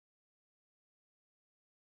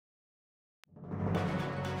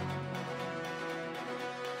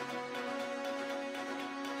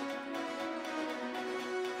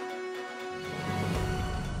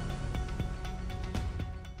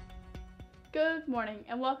Good morning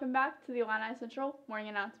and welcome back to the Illini Central Morning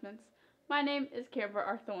Announcements. My name is Kimber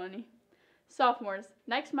Artholini. Sophomores,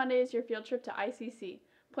 next Monday is your field trip to ICC.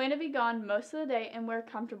 Plan to be gone most of the day and wear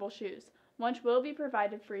comfortable shoes. Lunch will be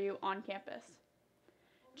provided for you on campus.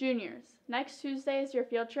 Juniors, next Tuesday is your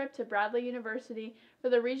field trip to Bradley University for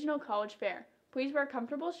the Regional College Fair. Please wear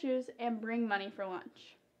comfortable shoes and bring money for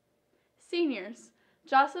lunch. Seniors,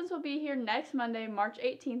 Jocelyn's will be here next Monday, March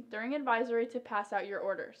 18th during advisory to pass out your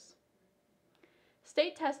orders.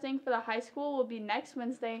 State testing for the high school will be next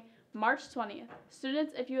Wednesday, March 20th.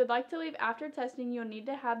 Students, if you would like to leave after testing, you'll need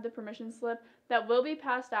to have the permission slip that will be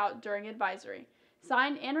passed out during advisory.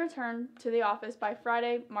 Sign and return to the office by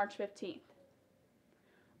Friday, March 15th.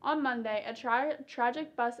 On Monday, a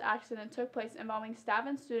tragic bus accident took place involving staff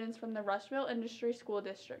and students from the Rushville Industry School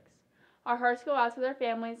Districts. Our hearts go out to their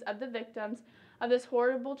families of the victims of this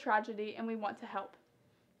horrible tragedy, and we want to help.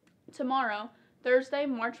 Tomorrow, Thursday,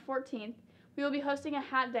 March 14th, we will be hosting a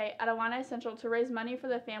hat day at Illini Central to raise money for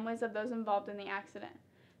the families of those involved in the accident.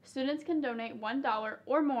 Students can donate $1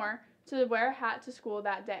 or more to wear a hat to school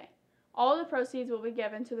that day. All of the proceeds will be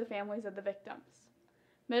given to the families of the victims.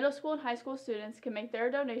 Middle school and high school students can make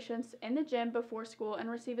their donations in the gym before school and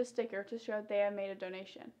receive a sticker to show they have made a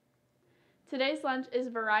donation. Today's lunch is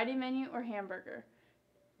variety menu or hamburger.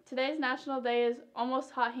 Today's National Day is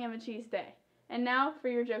Almost Hot Ham and Cheese Day. And now for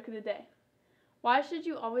your joke of the day. Why should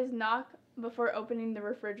you always knock before opening the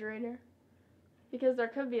refrigerator? Because there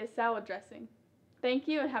could be a salad dressing. Thank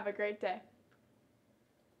you and have a great day.